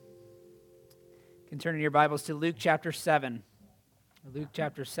You can turn in your Bibles to Luke chapter 7. Luke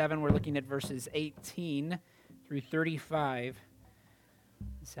chapter 7, we're looking at verses 18 through 35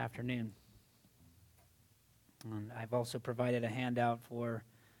 this afternoon. And I've also provided a handout for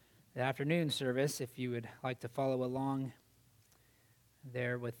the afternoon service if you would like to follow along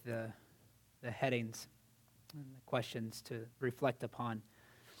there with the headings and the questions to reflect upon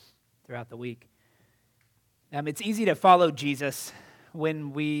throughout the week. It's easy to follow Jesus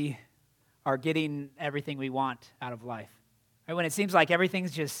when we are getting everything we want out of life. Right? When it seems like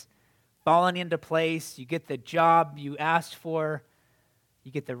everything's just falling into place, you get the job you asked for,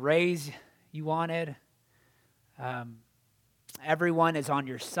 you get the raise you wanted, everyone is on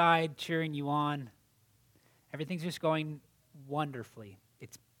your side cheering you on. Everything's just going wonderfully.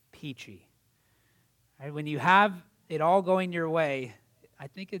 It's peachy. Right? When you have it all going your way, I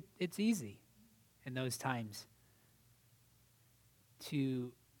think it's easy in those times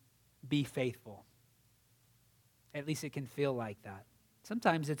to be faithful. At least it can feel like that.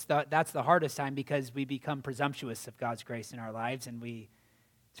 Sometimes that's the hardest time because we become presumptuous of God's grace in our lives and we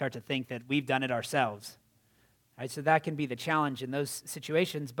start to think that we've done it ourselves. Right? So that can be the challenge in those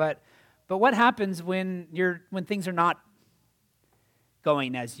situations. But what happens when things are not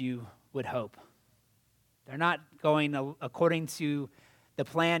going as you would hope? They're not going according to the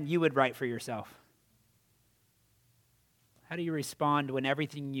plan you would write for yourself. How do you respond when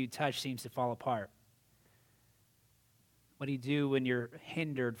everything you touch seems to fall apart? What do you do when you're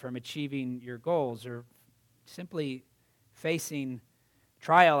hindered from achieving your goals or simply facing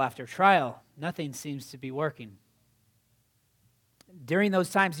trial after trial? Nothing seems to be working. During those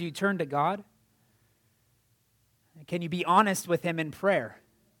times, do you turn to God? Can you be honest with Him in prayer?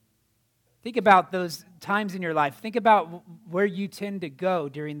 Think about those times in your life. Think about where you tend to go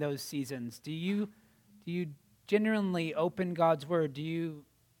during those seasons. Do you genuinely open God's word? Do you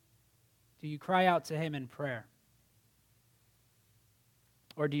cry out to Him in prayer?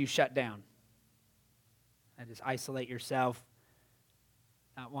 Or do you shut down and just isolate yourself,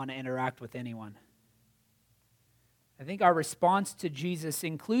 not want to interact with anyone? I think our response to Jesus,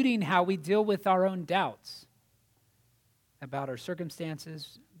 including how we deal with our own doubts about our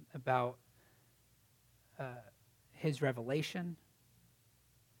circumstances, about His revelation,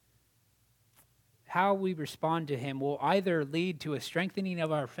 how we respond to Him will either lead to a strengthening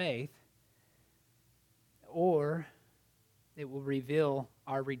of our faith or it will reveal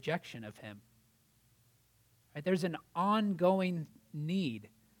our rejection of Him. Right? There's an ongoing need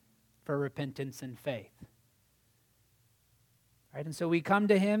for repentance and faith. Right? And so we come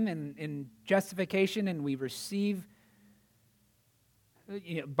to Him in justification and we receive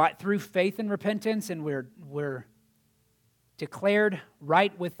through faith and repentance, and we're declared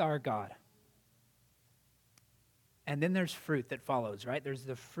right with our God. And then there's fruit that follows, right? There's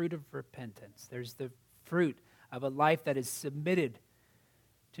the fruit of repentance. There's the fruit of a life that is submitted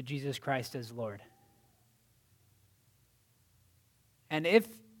to Jesus Christ as Lord. And if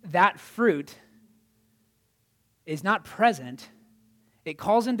that fruit is not present, it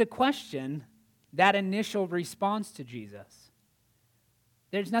calls into question that initial response to Jesus.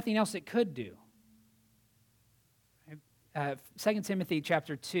 There's nothing else it could do. 2 Timothy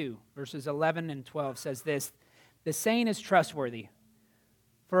chapter 2, verses 11 and 12 says this, "The saying is trustworthy,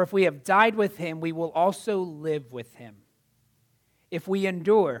 for if we have died with Him, we will also live with Him. If we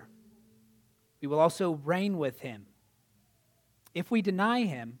endure, we will also reign with Him. If we deny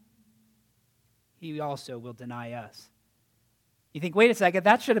Him, He also will deny us." You think, wait a second,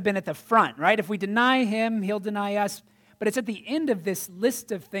 that should have been at the front, right? If we deny Him, He'll deny us. But it's at the end of this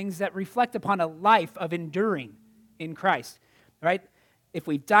list of things that reflect upon a life of enduring in Christ, right? If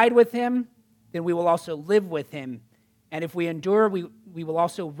we've died with Him, then we will also live with Him. And if we endure, we will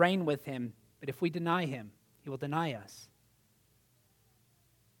also reign with Him. But if we deny Him, He will deny us.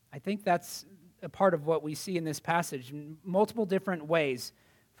 I think that's a part of what we see in this passage in multiple different ways.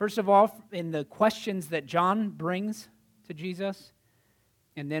 First of all, in the questions that John brings to Jesus,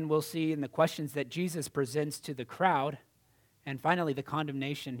 and then we'll see in the questions that Jesus presents to the crowd, and finally the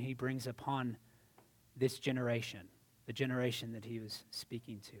condemnation He brings upon this generation, the generation that He was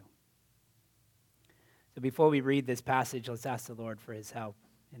speaking to. So before we read this passage, let's ask the Lord for His help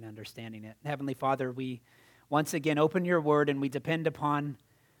in understanding it. Heavenly Father, we once again open Your word and we depend upon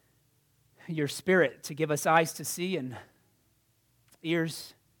Your Spirit to give us eyes to see and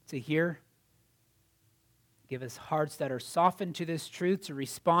ears to hear. Give us hearts that are softened to this truth to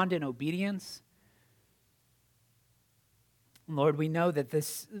respond in obedience. Lord, we know that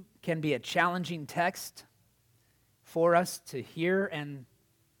this can be a challenging text for us to hear and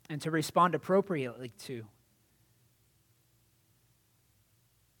to respond appropriately to.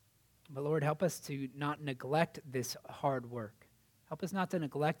 But Lord, help us to not neglect this hard work. Help us not to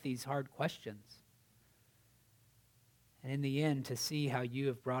neglect these hard questions. And in the end, to see how you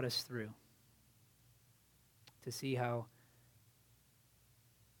have brought us through. To see how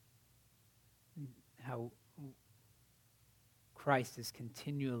Christ is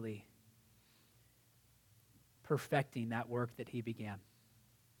continually perfecting that work that he began.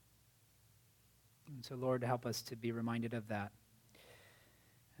 And so, Lord, help us to be reminded of that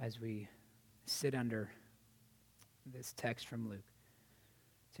as we sit under this text from Luke.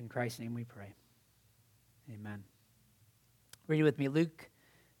 It's in Christ's name we pray. Amen. Read with me, Luke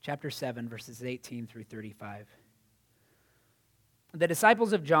chapter 7, verses 18 through 35. The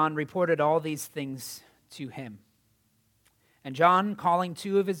disciples of John reported all these things to him. And John, calling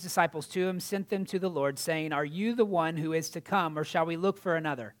 2 of his disciples to him, sent them to the Lord, saying, "Are you the one who is to come, or shall we look for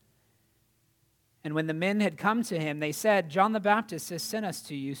another?" And when the men had come to him, they said, "John the Baptist has sent us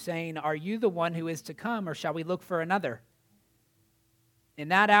to you, saying, 'Are you the one who is to come, or shall we look for another?'" In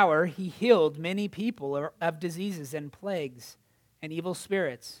that hour he healed many people of diseases and plagues and evil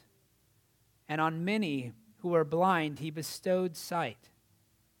spirits, and on many who were blind he bestowed sight.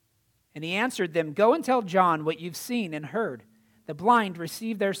 And he answered them, "Go and tell John what you've seen and heard. The blind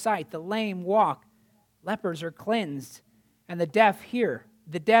receive their sight, the lame walk, lepers are cleansed, and the deaf hear.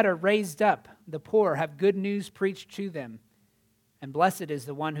 The dead are raised up, the poor have good news preached to them, and blessed is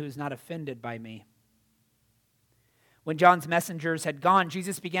the one who is not offended by me." When John's messengers had gone,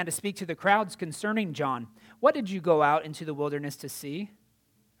 Jesus began to speak to the crowds concerning John. "What did you go out into the wilderness to see?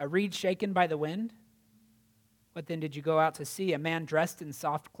 A reed shaken by the wind? What then did you go out to see? A man dressed in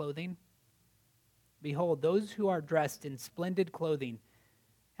soft clothing? Behold, those who are dressed in splendid clothing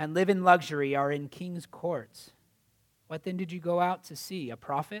and live in luxury are in king's courts. What then did you go out to see? A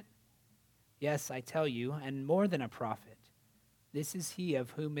prophet? Yes, I tell you, and more than a prophet. This is he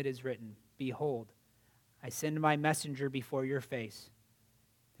of whom it is written, 'Behold, I send my messenger before your face,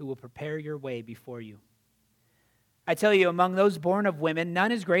 who will prepare your way before you.' I tell you, among those born of women,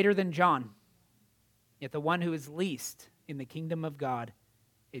 none is greater than John. Yet the one who is least in the kingdom of God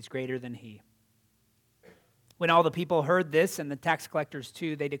is greater than he." When all the people heard this, and the tax collectors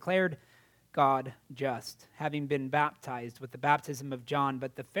too, they declared God just, having been baptized with the baptism of John.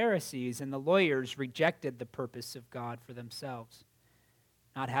 But the Pharisees and the lawyers rejected the purpose of God for themselves,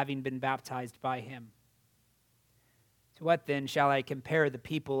 not having been baptized by him. To what then shall I compare the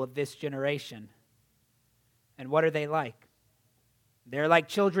people of this generation? And what are they like? They're like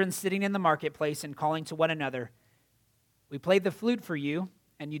children sitting in the marketplace and calling to one another, "We played the flute for you,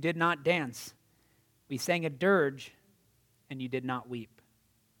 and you did not dance. We sang a dirge, and you did not weep.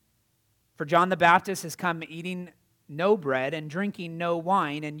 For John the Baptist has come eating no bread and drinking no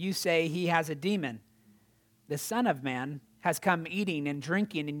wine, and you say he has a demon. The Son of Man has come eating and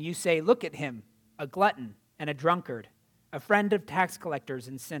drinking, and you say, 'Look at him, a glutton and a drunkard, a friend of tax collectors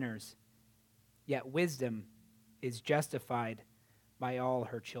and sinners.' Yet wisdom is justified by all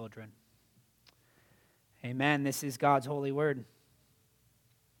her children." Amen. This is God's holy word.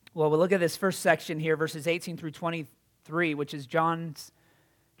 Well, we'll look at this first section here, verses 18 through 23, which is John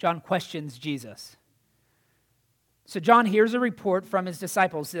questions Jesus. So John hears a report from his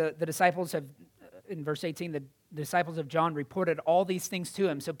disciples. The disciples have, in verse 18, the disciples of John reported all these things to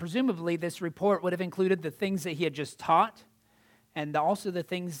him. So presumably this report would have included the things that he had just taught and also the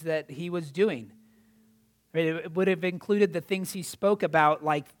things that he was doing. It would have included the things he spoke about,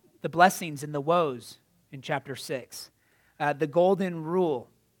 like the blessings and the woes in chapter 6, the golden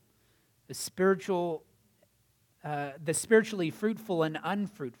rule, the spiritually fruitful and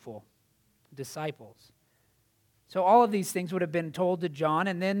unfruitful disciples. So all of these things would have been told to John,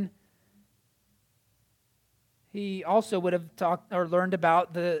 and then he also would have talked or learned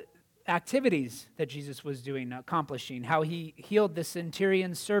about the activities that Jesus was doing, accomplishing, how he healed the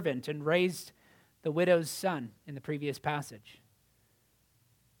centurion's servant and raised the widow's son in the previous passage.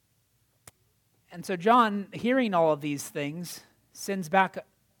 And so John, hearing all of these things, sends back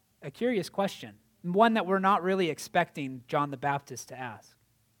a curious question, one that we're not really expecting John the Baptist to ask.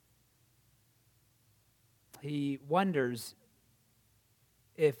 He wonders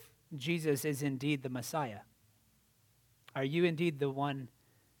if Jesus is indeed the Messiah. Are you indeed the one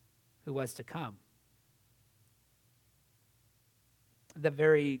who was to come? The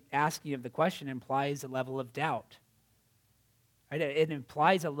very asking of the question implies a level of doubt. Right? It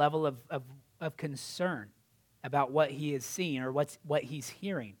implies a level of concern about what he is seeing or what he's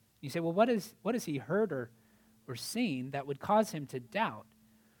hearing. You say, well, what has he heard or seen that would cause him to doubt?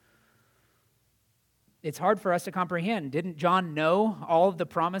 It's hard for us to comprehend. Didn't John know all of the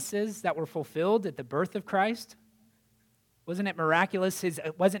promises that were fulfilled at the birth of Christ? Wasn't it miraculous?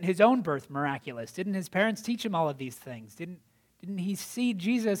 Wasn't his own birth miraculous? Didn't his parents teach him all of these things? Didn't he see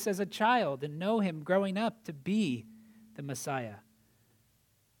Jesus as a child and know him growing up to be the Messiah?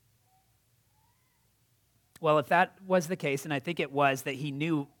 Well, if that was the case, and I think it was that he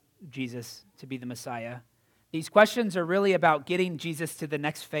knew Jesus to be the Messiah, these questions are really about getting Jesus to the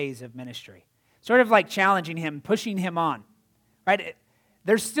next phase of ministry. Sort of like challenging him, pushing him on, right?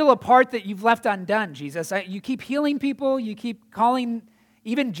 There's still a part that you've left undone, Jesus. You keep healing people. You keep calling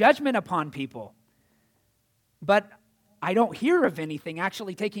even judgment upon people. But I don't hear of anything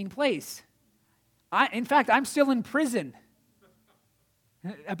actually taking place. In fact, I'm still in prison,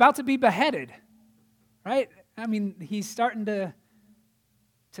 about to be beheaded, right? I mean, he's starting to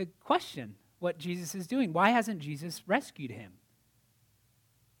question what Jesus is doing. Why hasn't Jesus rescued him?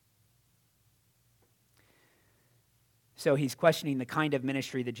 So he's questioning the kind of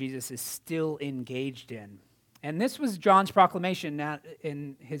ministry that Jesus is still engaged in. And this was John's proclamation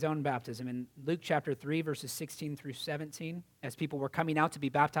in his own baptism. In Luke chapter 3, verses 16 through 17, as people were coming out to be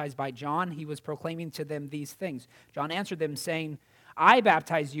baptized by John, he was proclaiming to them these things. John answered them, saying, I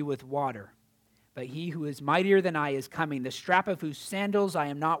baptize you with water, but he who is mightier than I is coming, the strap of whose sandals I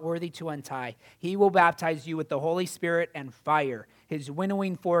am not worthy to untie. He will baptize you with the Holy Spirit and fire. His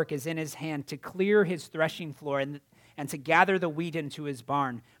winnowing fork is in his hand to clear his threshing floor and to gather the wheat into his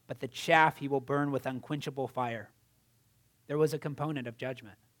barn, but the chaff he will burn with unquenchable fire. There was a component of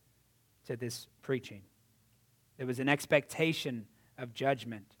judgment to this preaching. There was an expectation of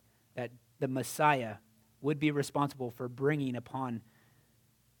judgment that the Messiah would be responsible for bringing upon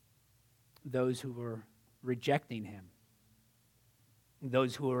those who were rejecting him,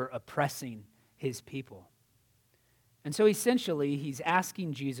 those who were oppressing his people. And so essentially, he's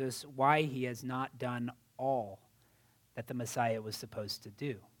asking Jesus why he has not done all that the Messiah was supposed to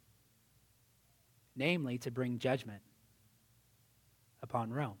do, namely to bring judgment upon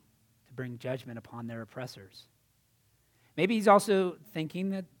Rome, to bring judgment upon their oppressors. Maybe he's also thinking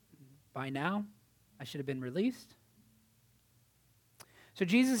that by now I should have been released. So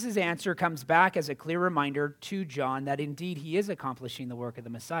Jesus' answer comes back as a clear reminder to John that indeed he is accomplishing the work of the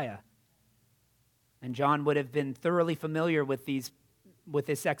Messiah. And John would have been thoroughly familiar with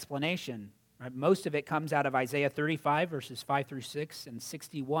this explanation. Right? Most of it comes out of Isaiah 35, verses 5 through 6, and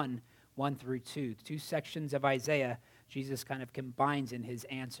 61, 1 through 2. Two sections of Isaiah Jesus kind of combines in his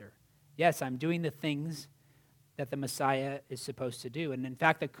answer. Yes, I'm doing the things that the Messiah is supposed to do. And in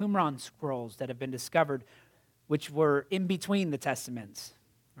fact, the Qumran scrolls that have been discovered, which were in between the Testaments,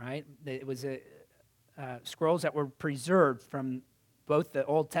 right? It was scrolls that were preserved from both the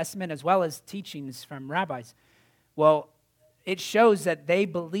Old Testament as well as teachings from rabbis. Well, it shows that they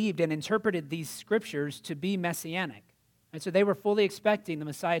believed and interpreted these scriptures to be messianic. And so they were fully expecting the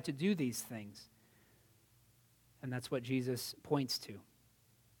Messiah to do these things. And that's what Jesus points to.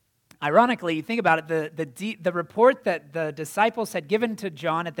 Ironically, you think about it, the report that the disciples had given to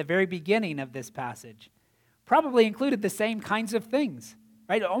John at the very beginning of this passage probably included the same kinds of things,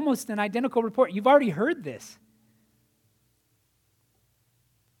 right? Almost an identical report. You've already heard this.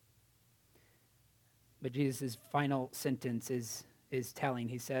 But Jesus' final sentence is telling.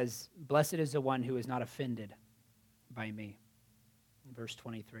 He says, "Blessed is the one who is not offended by me." In verse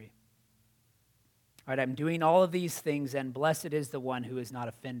 23. All right, I'm doing all of these things, and blessed is the one who is not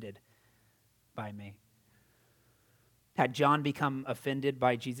offended by me. Had John become offended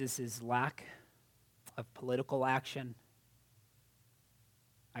by Jesus' lack of political action?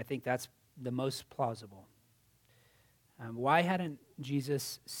 I think that's the most plausible. Why hadn't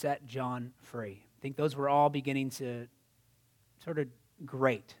Jesus set John free? I think those were all beginning to sort of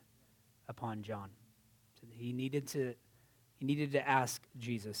grate upon John. So he needed to ask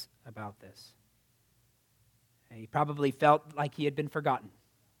Jesus about this. And he probably felt like he had been forgotten.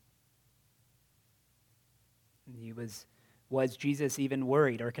 And was Jesus even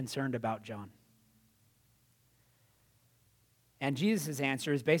worried or concerned about John? And Jesus'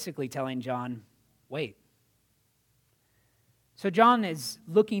 answer is basically telling John, wait. So John is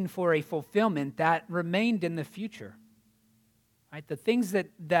looking for a fulfillment that remained in the future. Right? The things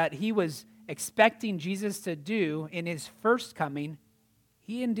that he was expecting Jesus to do in his first coming,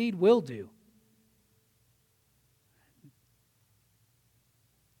 he indeed will do.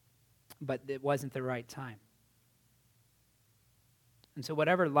 But it wasn't the right time. And so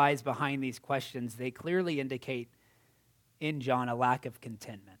whatever lies behind these questions, they clearly indicate in John a lack of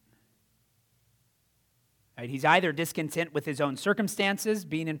contentment. Right? He's either discontent with his own circumstances,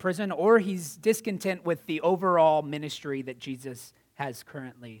 being in prison, or he's discontent with the overall ministry that Jesus has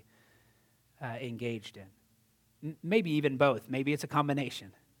currently engaged in. Maybe even both. Maybe it's a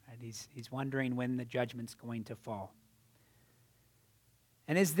combination. Right? He's wondering when the judgment's going to fall.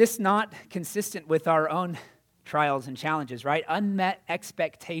 And is this not consistent with our own trials and challenges, right? Unmet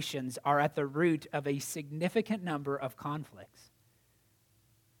expectations are at the root of a significant number of conflicts.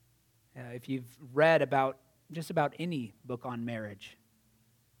 If you've read about just about any book on marriage,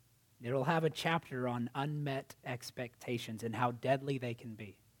 it'll have a chapter on unmet expectations and how deadly they can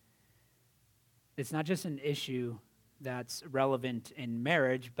be. It's not just an issue that's relevant in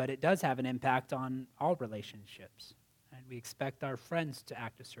marriage, but it does have an impact on all relationships. And we expect our friends to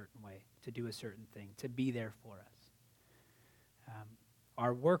act a certain way, to do a certain thing, to be there for us.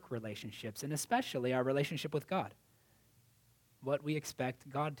 Our work relationships, and especially our relationship with God, what we expect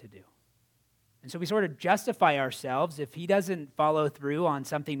God to do. And so we sort of justify ourselves. If he doesn't follow through on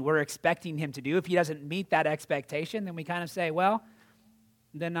something we're expecting him to do, if he doesn't meet that expectation, then we kind of say, well,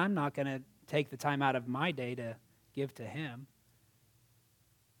 then I'm not going to take the time out of my day to give to him.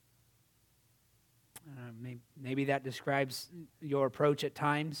 Maybe that describes your approach at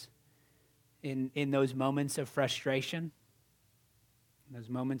times in those moments of frustration, those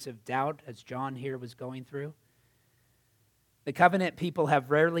moments of doubt, as John here was going through. The covenant people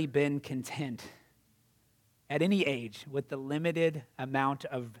have rarely been content at any age with the limited amount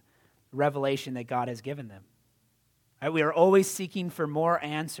of revelation that God has given them. Right? We are always seeking for more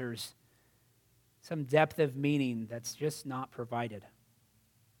answers, some depth of meaning that's just not provided.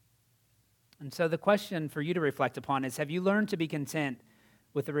 And so the question for you to reflect upon is, have you learned to be content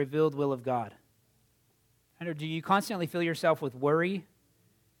with the revealed will of God? Or do you constantly fill yourself with worry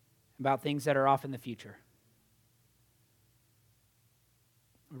about things that are off in the future?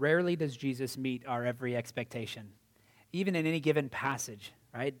 Rarely does Jesus meet our every expectation, even in any given passage,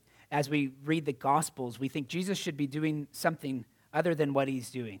 right? As we read the Gospels, we think Jesus should be doing something other than what he's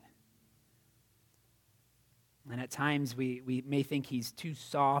doing. And at times we may think he's too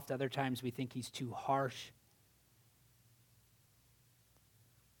soft, other times we think he's too harsh.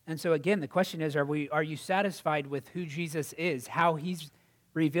 And so again, the question is, are you satisfied with who Jesus is, how he's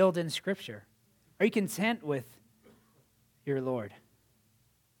revealed in Scripture? Are you content with your Lord?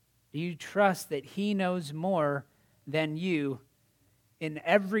 Do you trust that he knows more than you in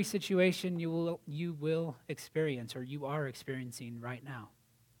every situation you will experience or you are experiencing right now?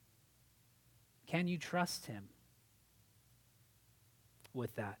 Can you trust him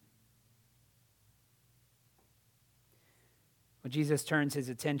with that? When Jesus turns his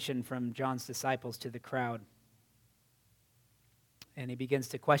attention from John's disciples to the crowd, and he begins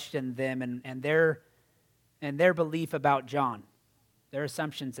to question them and their belief about John, their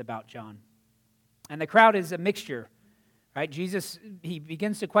assumptions about John. And the crowd is a mixture, right? Jesus, he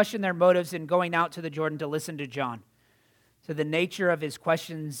begins to question their motives in going out to the Jordan to listen to John. So the nature of his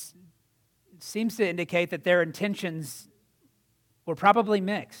questions seems to indicate that their intentions were probably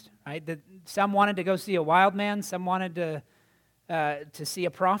mixed, right? That some wanted to go see a wild man, some wanted to see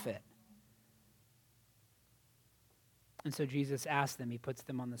a prophet. And so Jesus asks them, he puts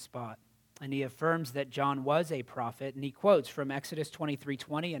them on the spot. And he affirms that John was a prophet, and he quotes from Exodus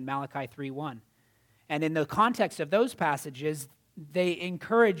 23:20 and Malachi 3:1. And in the context of those passages, they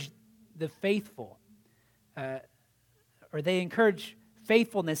encourage the faithful, or they encourage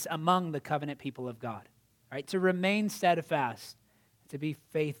faithfulness among the covenant people of God, right? To remain steadfast, to be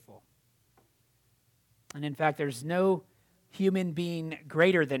faithful. And in fact, there's no human being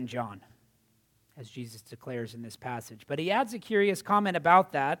greater than John, as Jesus declares in this passage. But he adds a curious comment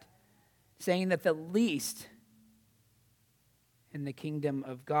about that, saying that the least in the kingdom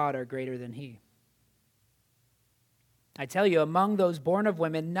of God are greater than he. I tell you, among those born of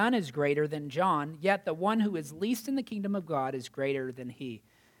women, none is greater than John, yet the one who is least in the kingdom of God is greater than he.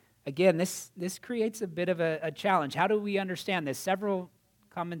 Again, this creates a bit of a challenge. How do we understand this? Several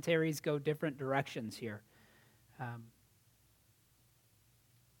commentaries go different directions here. And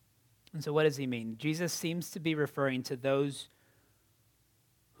so what does he mean? Jesus seems to be referring to those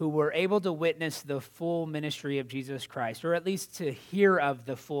who were able to witness the full ministry of Jesus Christ, or at least to hear of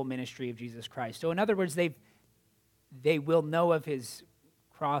the full ministry of Jesus Christ. So in other words, they will know of his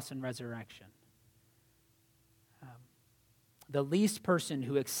cross and resurrection. The least person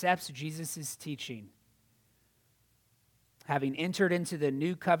who accepts Jesus' teaching, having entered into the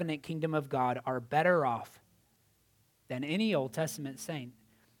new covenant kingdom of God, are better off than any Old Testament saint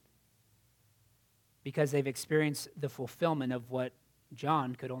because they've experienced the fulfillment of what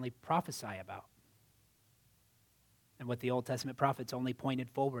John could only prophesy about and what the Old Testament prophets only pointed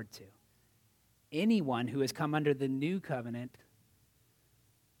forward to. Anyone who has come under the new covenant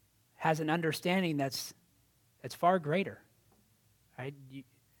has an understanding that's far greater. Right?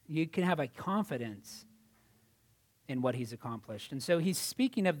 You can have a confidence in what he's accomplished. And so he's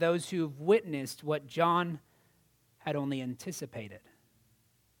speaking of those who've witnessed what John had only anticipated.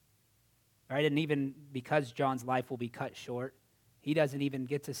 right? And even because John's life will be cut short, he doesn't even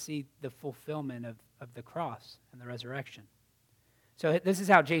get to see the fulfillment of the cross and the resurrection. So this is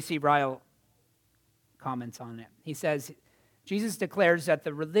how J.C. Ryle comments on it. He says, Jesus declares that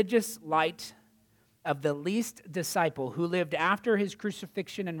the religious light of the least disciple who lived after his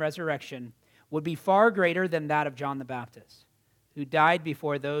crucifixion and resurrection would be far greater than that of John the Baptist, who died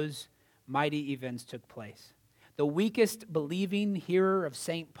before those mighty events took place. The weakest believing hearer of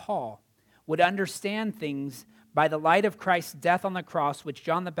St. Paul would understand things by the light of Christ's death on the cross, which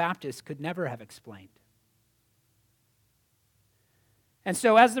John the Baptist could never have explained. And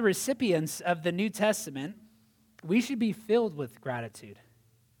so as the recipients of the New Testament, we should be filled with gratitude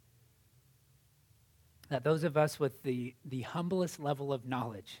that those of us with the humblest level of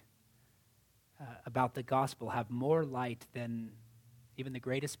knowledge about the gospel have more light than even the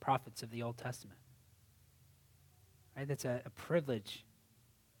greatest prophets of the Old Testament. Right? That's a privilege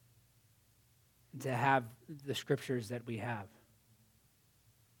to have the scriptures that we have.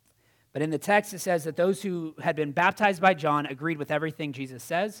 But in the text, it says that those who had been baptized by John agreed with everything Jesus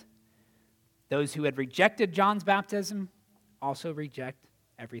says. Those who had rejected John's baptism also reject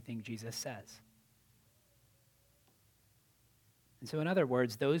everything Jesus says. And so in other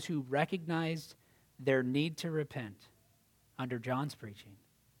words, those who recognized their need to repent under John's preaching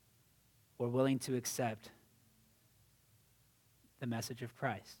were willing to accept the message of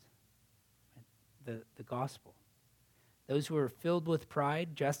Christ, the gospel. Those who were filled with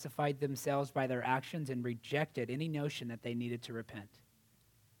pride justified themselves by their actions and rejected any notion that they needed to repent.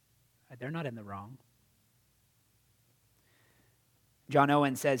 They're not in the wrong. John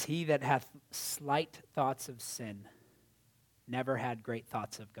Owen says, "He that hath slight thoughts of sin never had great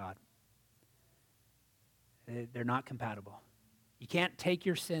thoughts of God." They're not compatible. You can't take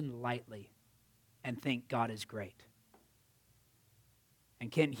your sin lightly and think God is great.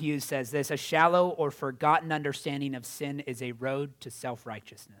 And Kent Hughes says this, "A shallow or forgotten understanding of sin is a road to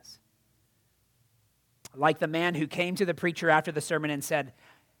self-righteousness." Like the man who came to the preacher after the sermon and said,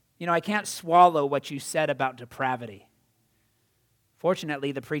 "I can't swallow what you said about depravity."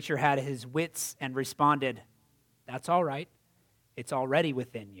 Fortunately, the preacher had his wits and responded, "That's all right. It's already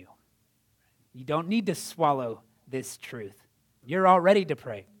within you. You don't need to swallow this truth. You're already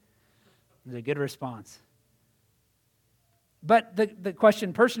depraved." It was a good response. But the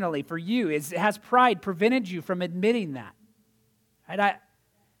question personally for you is, has pride prevented you from admitting that? Right?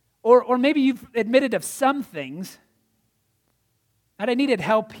 Or maybe you've admitted of some things, that I needed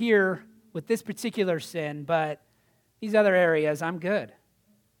help here with this particular sin, but these other areas, I'm good.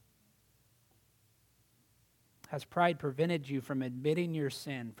 Has pride prevented you from admitting your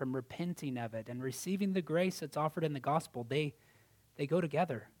sin, from repenting of it, and receiving the grace that's offered in the gospel? They go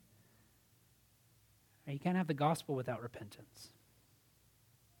together. You can't have the gospel without repentance.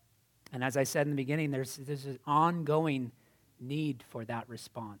 And as I said in the beginning, there's an ongoing need for that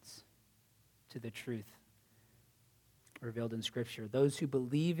response to the truth revealed in Scripture. Those who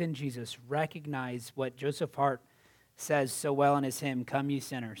believe in Jesus recognize what Joseph Hart says so well in his hymn, "Come ye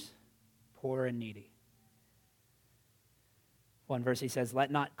sinners, poor and needy." One verse he says,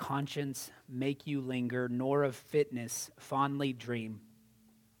 "Let not conscience make you linger, nor of fitness fondly dream.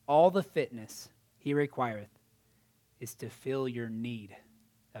 All the fitness he requireth is to fill your need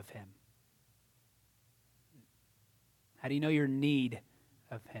of him." How do you know your need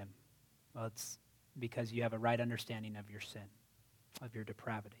of him? Well, it's because you have a right understanding of your sin, of your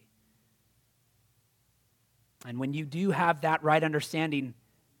depravity. And when you do have that right understanding,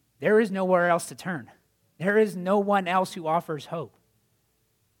 there is nowhere else to turn. There is no one else who offers hope.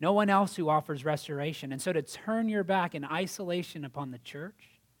 No one else who offers restoration. And so to turn your back in isolation upon the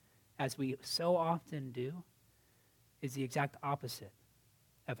church, as we so often do, is the exact opposite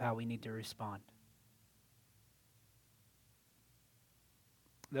of how we need to respond.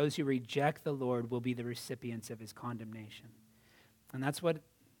 Those who reject the Lord will be the recipients of his condemnation. And that's what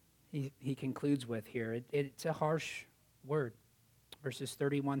he concludes with here. It's a harsh word. Verses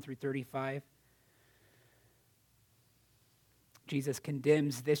 31 through 35. Jesus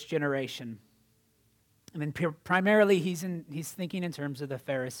condemns this generation. I mean, primarily he's thinking in terms of the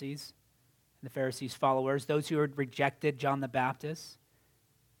Pharisees, the Pharisees' followers, those who had rejected John the Baptist,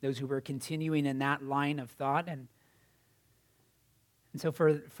 those who were continuing in that line of thought. And so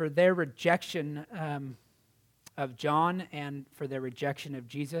for their rejection of John and for their rejection of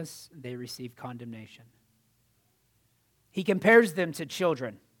Jesus, they receive condemnation. He compares them to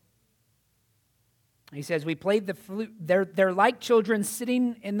children. He says, "We played the flute. They're like children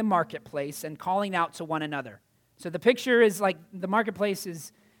sitting in the marketplace and calling out to one another." So the picture is like the marketplace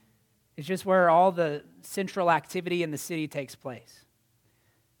is just where all the central activity in the city takes place.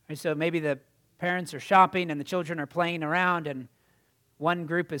 And so maybe the parents are shopping and the children are playing around and one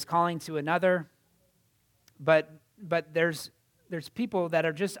group is calling to another. But there's people that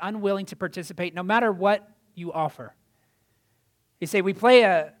are just unwilling to participate no matter what you offer. You say, we play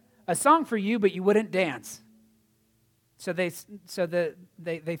a song for you, but you wouldn't dance. So they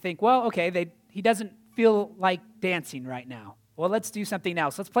think, well, okay, he doesn't feel like dancing right now. Well, let's do something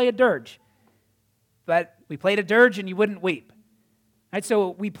else. Let's play a dirge. But we played a dirge and you wouldn't weep. Right? So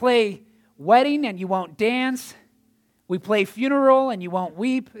we play wedding and you won't dance. We play funeral and you won't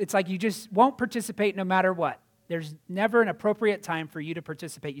weep. It's like you just won't participate no matter what. There's never an appropriate time for you to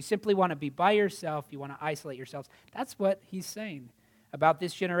participate. You simply want to be by yourself. You want to isolate yourselves. That's what he's saying about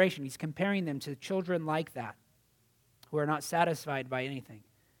this generation. He's comparing them to children like that who are not satisfied by anything.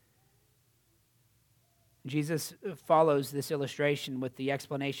 Jesus follows this illustration with the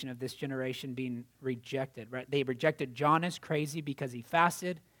explanation of this generation being rejected. Right? They rejected John as crazy because he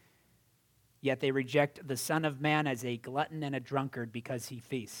fasted, yet they reject the Son of Man as a glutton and a drunkard because he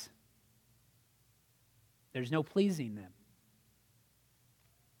feasts. There's no pleasing them.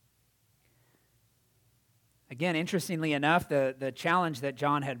 Again, interestingly enough, the challenge that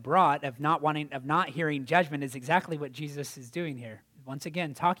John had brought of not hearing judgment is exactly what Jesus is doing here. Once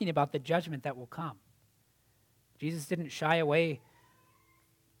again, talking about the judgment that will come. Jesus didn't shy away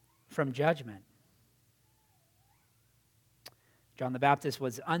from judgment. John the Baptist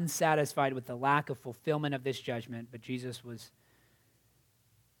was unsatisfied with the lack of fulfillment of this judgment, but Jesus was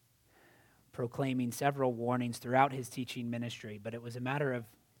proclaiming several warnings throughout his teaching ministry, but it was a matter of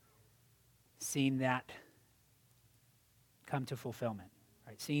seeing that come to fulfillment,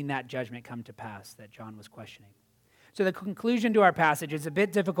 right? Seeing that judgment come to pass that John was questioning. So the conclusion to our passage is a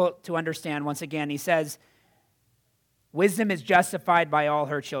bit difficult to understand. Once again, he says, wisdom is justified by all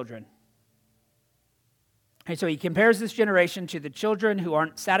her children. And so he compares this generation to the children who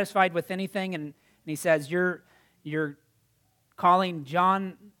aren't satisfied with anything, and he says, you're calling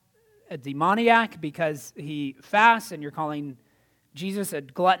John a demoniac because he fasts, and you're calling Jesus a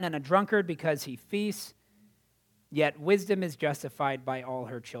glutton and a drunkard because he feasts, yet wisdom is justified by all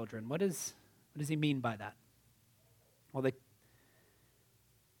her children. What does he mean by that? Well,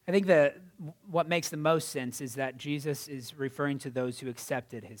 I think what makes the most sense is that Jesus is referring to those who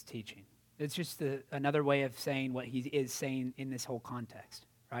accepted his teaching. It's just another way of saying what he is saying in this whole context,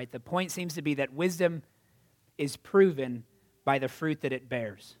 right? The point seems to be that wisdom is proven by the fruit that it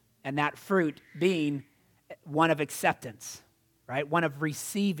bears, and that fruit being one of acceptance, right? One of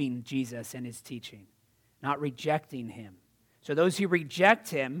receiving Jesus and his teaching, not rejecting him. So those who reject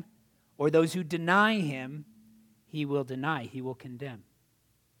him or those who deny him, he will deny, he will condemn.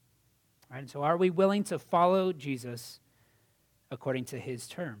 Right? And so are we willing to follow Jesus according to his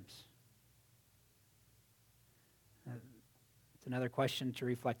terms? It's another question to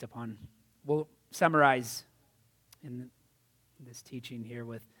reflect upon. We'll summarize in this teaching here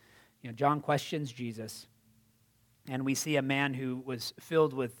with, John questions Jesus, and we see a man who was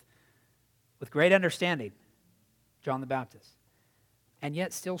filled with great understanding, John the Baptist, and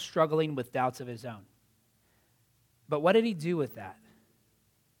yet still struggling with doubts of his own. But what did he do with that?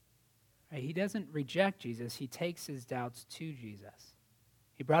 Right? He doesn't reject Jesus. He takes his doubts to Jesus.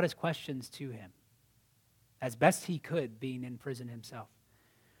 He brought his questions to him as best he could, being in prison himself.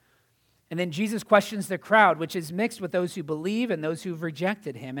 And then Jesus questions the crowd, which is mixed with those who believe and those who've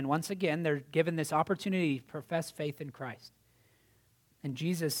rejected him. And once again, they're given this opportunity to profess faith in Christ. And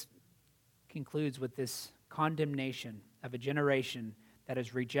Jesus concludes with this condemnation of a generation that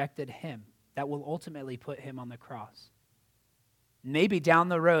has rejected him, that will ultimately put him on the cross. Maybe down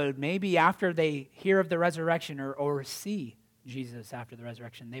the road, maybe after they hear of the resurrection or see Jesus after the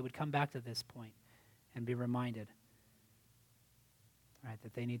resurrection, they would come back to this point and be reminded, right,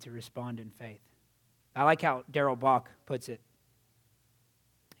 that they need to respond in faith. I like how Darrell Bach puts it.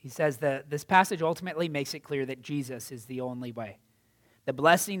 He says that this passage ultimately makes it clear that Jesus is the only way. The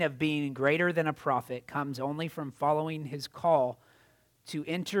blessing of being greater than a prophet comes only from following his call to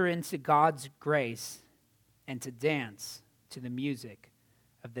enter into God's grace and to dance to the music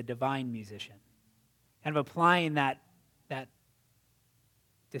of the divine musician. Kind of applying that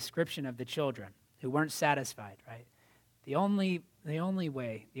description of the children who weren't satisfied, right? The only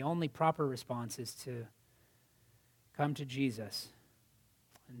way, the only proper response is to come to Jesus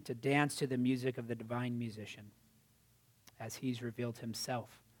and to dance to the music of the divine musician as he's revealed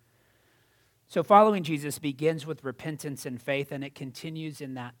himself. So following Jesus begins with repentance and faith, and it continues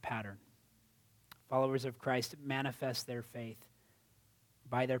in that pattern. Followers of Christ manifest their faith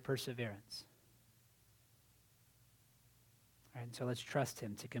by their perseverance. All right, and so let's trust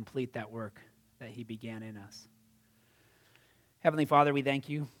him to complete that work that he began in us. Heavenly Father, we thank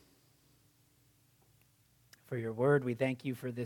you for your word. We thank you for this